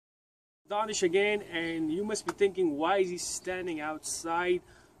Danish again, and you must be thinking, why is he standing outside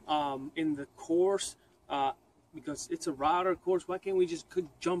in the course? Because it's a router course. Why can't we just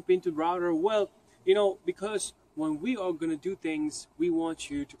jump into router? Well, you know, because when we are going to do things, we want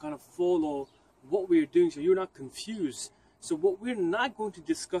you to kind of follow what we're doing so you're not confused. So what we're not going to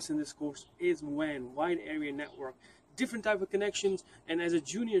discuss in this course is WAN, wide area network, different type of connections. And as a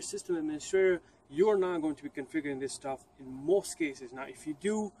junior system administrator, you're not going to be configuring this stuff in most cases. Now, if you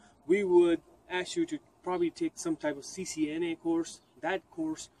do, we would ask you to probably take some type of CCNA course. That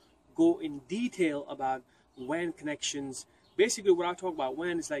course go in detail about WAN connections. Basically, what I talk about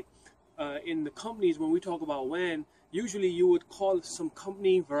WAN is like in the companies, when we talk about WAN, usually you would call some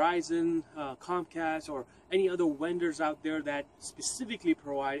company, Verizon, Comcast, or any other vendors out there that specifically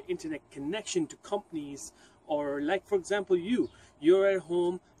provide internet connection to companies. Or like, for example, you're at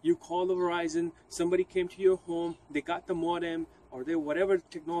home, you call the Verizon, somebody came to your home, they got the modem, or whatever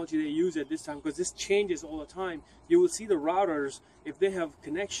technology they use at this time, because this changes all the time. You will see the routers, if they have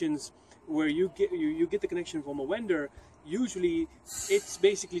connections where you get the connection from a vendor, usually it's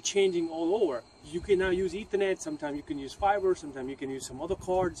basically changing all over. You can now use Ethernet, sometimes you can use fiber, sometimes you can use some other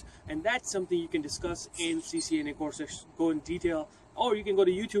cards, and that's something you can discuss in CCNA courses, go in detail, or you can go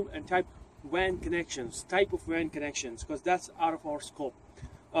to YouTube and type WAN connections, type of WAN connections, because that's out of our scope.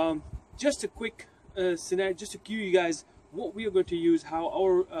 Just a quick scenario, just to cue you guys what we are going to use, how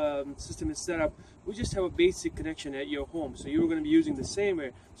our system is set up. We just have a basic connection at your home, so you're going to be using the same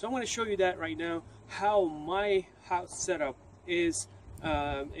way. So I'm going to show you that right now, how my house setup is.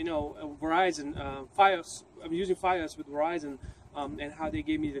 You know, Verizon, Fios. I'm using Fios with Verizon, and how they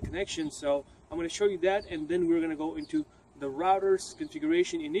gave me the connection. So I'm going to show you that, and then we're going to go into the router's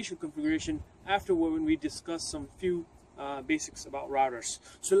configuration, initial configuration, afterward when we discuss some few basics about routers.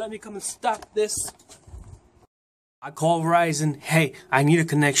 So let me come and stop this. I call Verizon, hey, I need a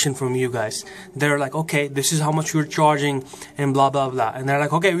connection from you guys. They're like, okay, this is how much you're charging, and blah, blah, blah. And they're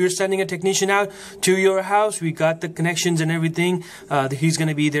like, okay, we're sending a technician out to your house. We got the connections and everything. He's going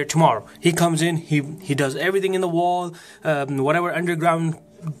to be there tomorrow. He comes in, he does everything in the wall, whatever underground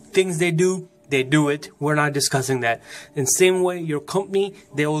things they do it. We're not discussing that. In the same way, your company,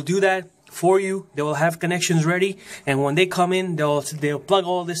 they will do that for you. They will have connections ready, and when they come in, they'll plug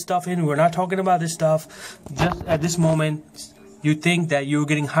all this stuff in. We're not talking about this stuff. Just at this moment, you think that you're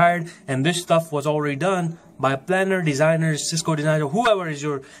getting hired, and this stuff was already done by planner, designers, Cisco designer, whoever is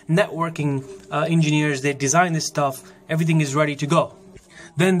your networking engineers. They design this stuff. Everything is ready to go.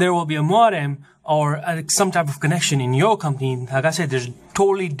 Then there will be a modem or some type of connection in your company. Like I said, there's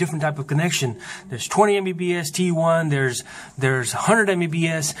totally different type of connection. There's 20 Mbps T1, there's 100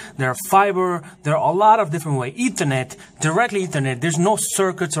 Mbps, there are fiber, there are a lot of different ways. Ethernet, directly Ethernet, there's no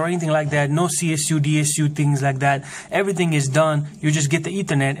circuits or anything like that, no CSU, DSU, things like that. Everything is done. You just get the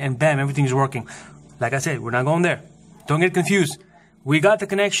Ethernet and bam, everything is working. Like I said, we're not going there. Don't get confused. We got the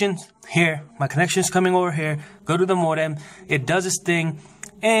connection here. My connection is coming over here. Go to the modem. It does its thing,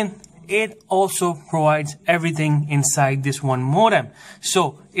 and it also provides everything inside this one modem.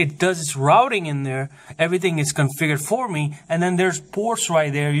 So it does its routing in there. Everything is configured for me. And then there's ports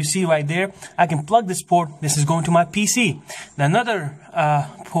right there. You see right there, I can plug this port. This is going to my PC. Another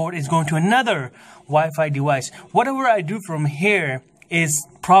port is going to another Wi-Fi device. Whatever I do from here is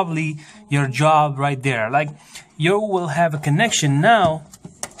probably your job right there. Like, you will have a connection now.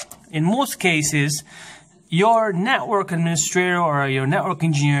 In most cases, your network administrator or your network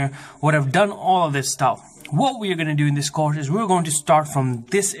engineer would have done all of this stuff. What we are going to do in this course is we're going to start from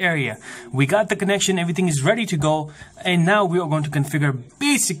this area. We got the connection, everything is ready to go, and now we are going to configure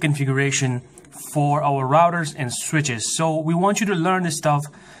basic configuration for our routers and switches. So we want you to learn this stuff.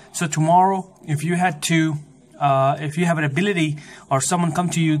 So tomorrow, if you had to if you have an ability or someone come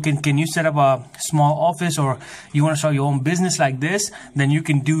to you, can you set up a small office, or you want to start your own business like this, then you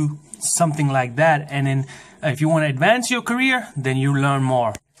can do something like that. And then if you want to advance your career, then you learn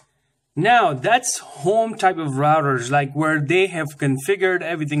more. Now that's home type of routers, like where they have configured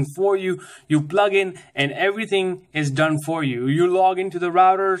everything for you. You plug in and everything is done for you. You log into the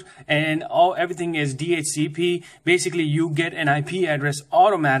routers and everything is DHCP. Basically, you get an IP address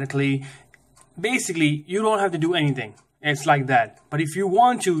automatically. Basically, you don't have to do anything. It's like that. But if you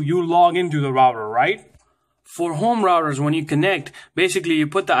want to, you log into the router, right? For home routers, when you connect, basically you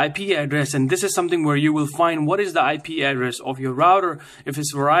put the IP address, and this is something where you will find what is the IP address of your router. If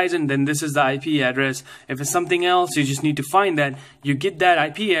it's Verizon, then this is the IP address. If it's something else, you just need to find that. You get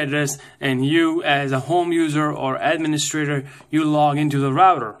that IP address, and you as a home user or administrator, you log into the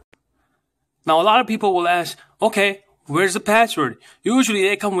router. Now, a lot of people will ask, okay, Where's the password? Usually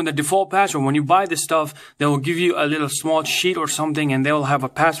they come with the default password. When you buy this stuff, they will give you a little small sheet or something and they will have a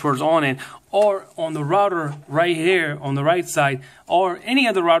password on it, or on the router right here on the right side, or any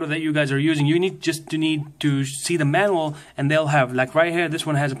other router that you guys are using. You need to see the manual and they'll have, like right here, this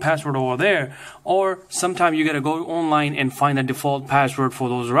one has a password over there. Or sometimes you gotta go online and find a default password for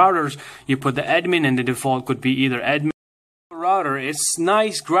those routers. You put the admin and the default could be either admin router. It's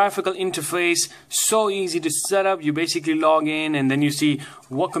nice graphical interface, so easy to set up. You basically log in and then you see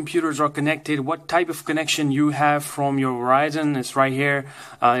what computers are connected, what type of connection you have from your Verizon. It's right here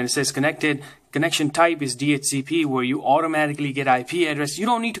and it says connected. Connection type is DHCP, where you automatically get IP address. You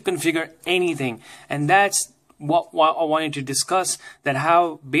don't need to configure anything, and that's what I wanted to discuss, that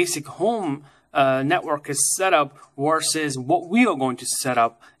how basic home network is set up versus what we are going to set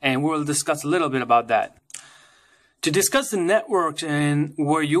up, and we'll discuss a little bit about that. To discuss the network and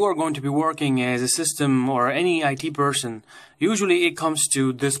where you are going to be working as a system or any IT person, usually it comes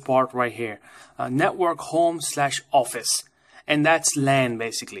to this part right here, network home/office, and that's LAN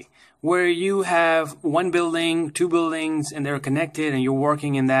basically, where you have one building, two buildings, and they're connected and you're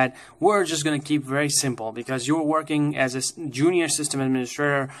working in that. We're just going to keep very simple because you're working as a junior system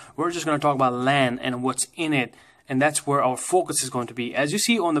administrator. We're just going to talk about LAN and what's in it. And that's where our focus is going to be. As you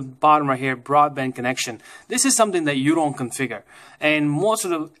see on the bottom right here, broadband connection. This is something that you don't configure. And most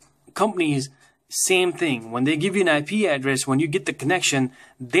of the companies, same thing. When they give you an IP address, when you get the connection,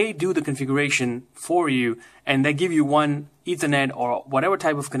 they do the configuration for you. And they give you one Ethernet or whatever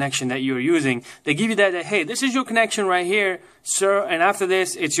type of connection that you're using. They give you that, hey, this is your connection right here, sir, and after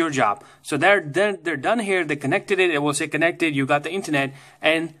this, it's your job. So they're done here. They connected it. It will say connected. You got the internet.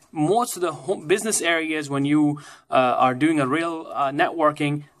 And most of the business areas, when you are doing a real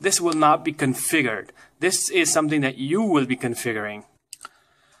networking, this will not be configured. This is something that you will be configuring.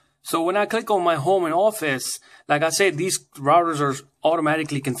 So when I click on my home and office, like I said, these routers are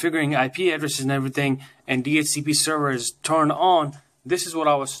automatically configuring IP addresses and everything, and DHCP server is turned on. This is what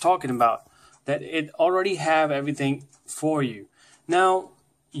I was talking about, that it already have everything for you. Now,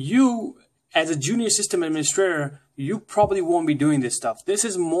 you as a junior system administrator, you probably won't be doing this stuff. This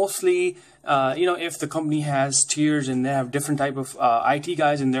is mostly, if the company has tiers and they have different type of IT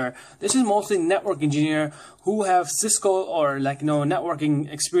guys in there, this is mostly network engineer who have Cisco or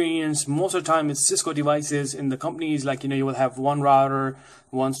networking experience. Most of the time it's Cisco devices in the companies, you will have one router,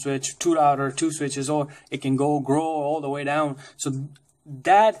 one switch, two router, two switches, or it can grow all the way down. So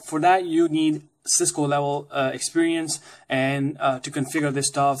for that you need Cisco level experience and to configure this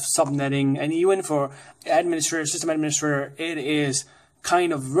stuff, subnetting, and even for administrator, system administrator, it is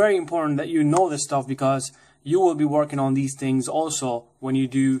kind of very important that you know this stuff because you will be working on these things also when you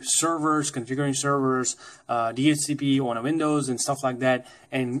do servers, configuring servers, DHCP on a Windows and stuff like that.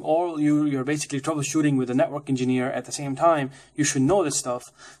 And you're basically troubleshooting with a network engineer at the same time. You should know this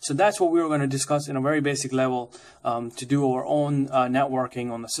stuff. So that's what we're going to discuss in a very basic level to do our own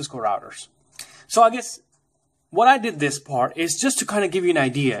networking on the Cisco routers. So I guess what I did this part is just to kind of give you an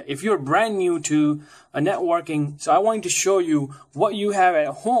idea. If you're brand new to a networking, so I wanted to show you what you have at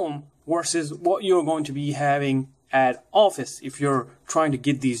home versus what you're going to be having at office if you're trying to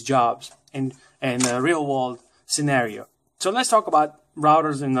get these jobs in a real world scenario. So let's talk about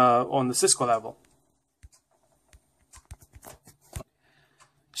routers on the Cisco level.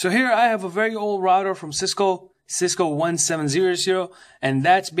 So here I have a very old router from Cisco 1700, and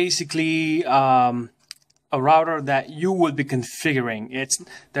that's basically a router that you will be configuring.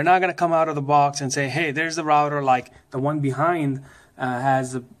 They're not going to come out of the box and say, hey, there's the router, like the one behind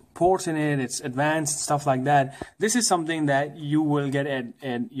has the ports in it, it's advanced, stuff like that. This is something that you will get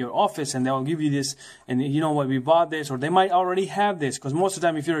at your office, and they'll give you this, and you know what, we bought this, or they might already have this, because most of the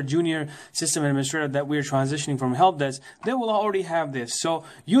time if you're a junior system administrator that we're transitioning from help desk, they will already have this. So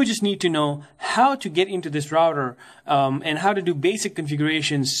you just need to know how to get into this router and how to do basic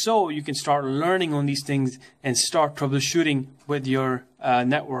configurations so you can start learning on these things and start troubleshooting with your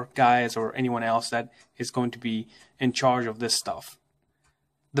network guys or anyone else that is going to be in charge of this stuff.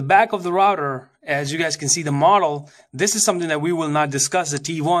 The back of the router, as you guys can see the model, this is something that we will not discuss, the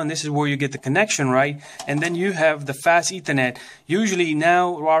T1. This is where you get the connection, right? And then you have the fast Ethernet. Usually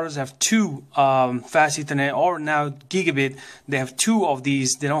now routers have two fast Ethernet, or now gigabit. They have two of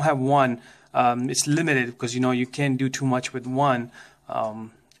these. They don't have one. It's limited because, you can't do too much with one.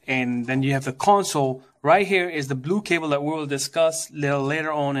 And then you have the console. Right here is the blue cable that we will discuss a little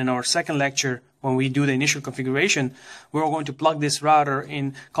later on in our second lecture. When we do the initial configuration, we're going to plug this router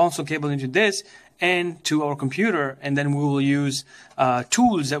in console cable into this and to our computer, and then we will use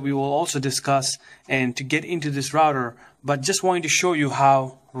tools that we will also discuss and to get into this router. But just wanting to show you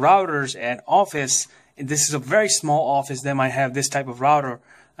how routers at office this is a very small office that might have this type of router.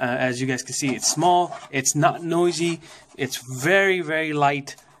 As you guys can see, it's small, it's not noisy, it's very, very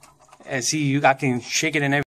light. As I can shake it and everything.